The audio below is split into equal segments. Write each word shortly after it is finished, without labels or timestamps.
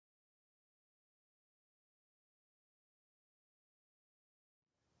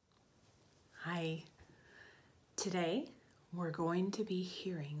Hi. Today we're going to be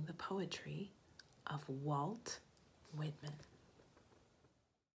hearing the poetry of Walt Whitman.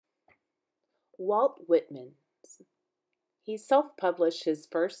 Walt Whitman. He self-published his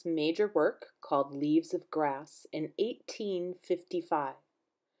first major work called Leaves of Grass in 1855.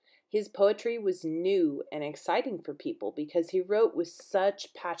 His poetry was new and exciting for people because he wrote with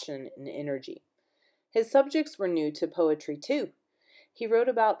such passion and energy. His subjects were new to poetry too. He wrote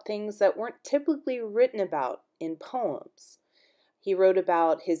about things that weren't typically written about in poems. He wrote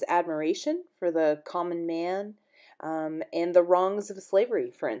about his admiration for the common man and the wrongs of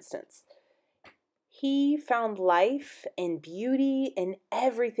slavery, for instance. He found life and beauty in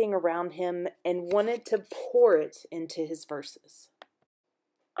everything around him and wanted to pour it into his verses.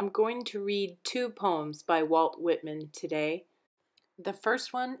 I'm going to read two poems by Walt Whitman today. The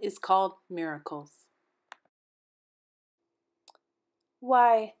first one is called Miracles.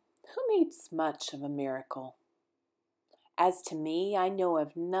 Why, who makes much of a miracle? As to me, I know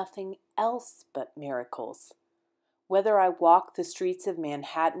of nothing else but miracles. Whether I walk the streets of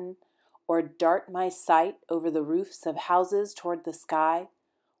Manhattan, or dart my sight over the roofs of houses toward the sky,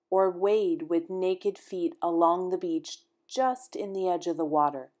 or wade with naked feet along the beach just in the edge of the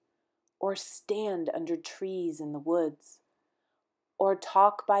water, or stand under trees in the woods, or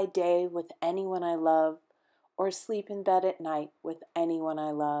talk by day with anyone I love, or sleep in bed at night with anyone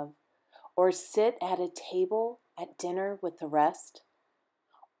I love, or sit at a table at dinner with the rest,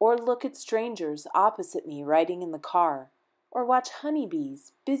 or look at strangers opposite me riding in the car, or watch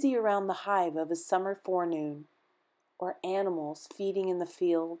honeybees busy around the hive of a summer forenoon, or animals feeding in the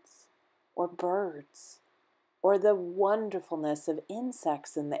fields, or birds, or the wonderfulness of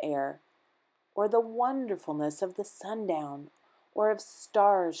insects in the air, or the wonderfulness of the sundown, or of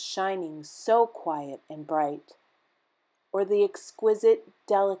stars shining so quiet and bright, or the exquisite,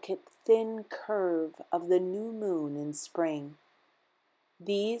 delicate, thin curve of the new moon in spring.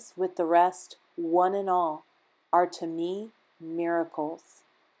 These, with the rest, one and all, are to me miracles,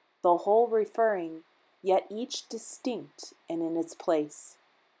 the whole referring, yet each distinct and in its place.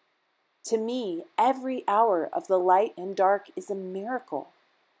 To me, every hour of the light and dark is a miracle.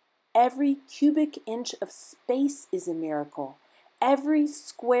 Every cubic inch of space is a miracle. Every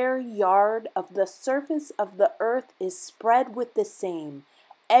square yard of the surface of the earth is spread with the same.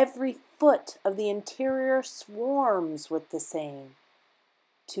 Every foot of the interior swarms with the same.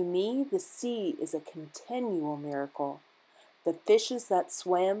 To me, the sea is a continual miracle. The fishes that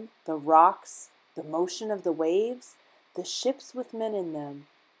swim, the rocks, the motion of the waves, the ships with men in them.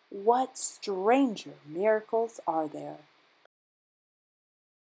 What stranger miracles are there?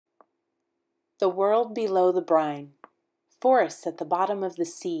 The world below the brine. Forests at the bottom of the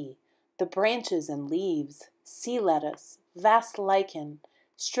sea, the branches and leaves, sea lettuce, vast lichen,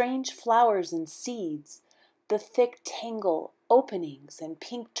 strange flowers and seeds, the thick tangle, openings and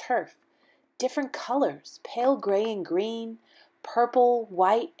pink turf, different colors, pale gray and green, purple,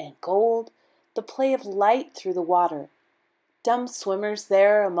 white, and gold, the play of light through the water, dumb swimmers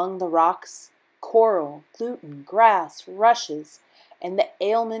there among the rocks, coral, gluten, grass, rushes, and the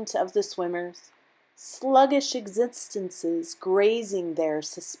ailment of the swimmers, sluggish existences grazing there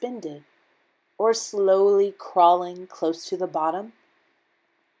suspended, or slowly crawling close to the bottom,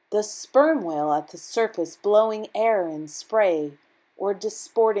 the sperm whale at the surface blowing air and spray, or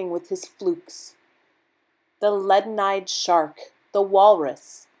disporting with his flukes, the leaden-eyed shark, the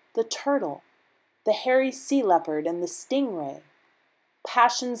walrus, the turtle, the hairy sea leopard and the stingray,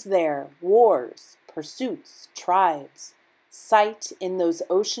 passions there, wars, pursuits, tribes, sight in those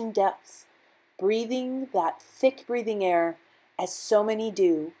ocean depths, breathing that thick-breathing air as so many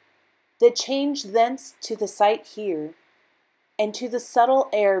do, the change thence to the sight here, and to the subtle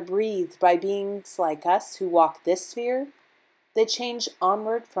air breathed by beings like us who walk this sphere, the change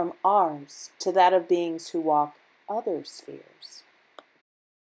onward from ours to that of beings who walk other spheres.